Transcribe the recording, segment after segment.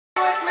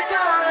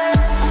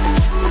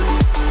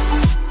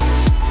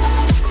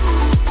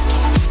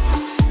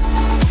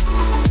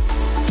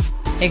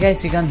Hey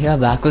guys, Srikanth here,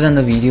 back with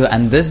another video,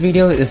 and this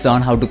video is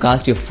on how to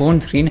cast your phone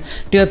screen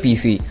to your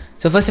PC.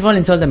 So first of all,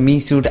 install the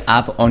Mi Suit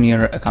app on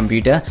your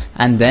computer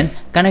and then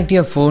connect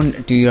your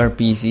phone to your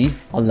PC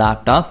or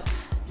laptop.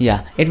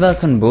 Yeah, it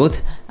works on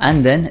both,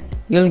 and then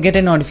you'll get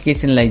a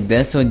notification like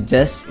this, so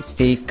just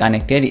stay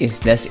connected.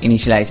 It's just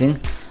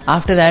initializing.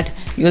 After that,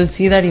 you'll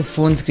see that your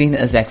phone screen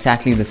is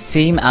exactly the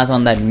same as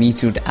on that Mi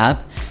Suit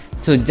app.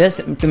 So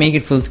just to make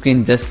it full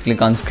screen, just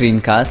click on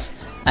screencast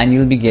and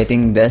you'll be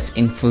getting this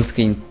in full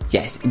screen.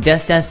 Yes,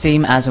 just as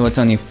same as what's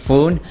on your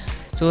phone.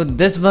 So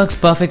this works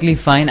perfectly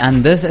fine,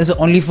 and this is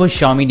only for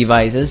Xiaomi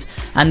devices,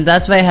 and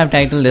that's why I have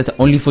titled it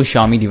only for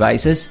Xiaomi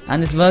devices.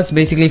 And this works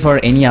basically for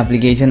any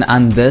application,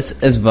 and this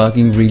is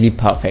working really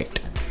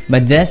perfect,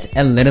 but just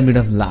a little bit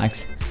of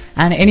lags.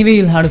 And anyway,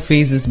 you'll have to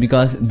face this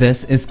because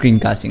this is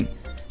screencasting.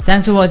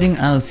 Thanks for watching,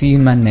 and I'll see you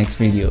in my next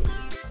video.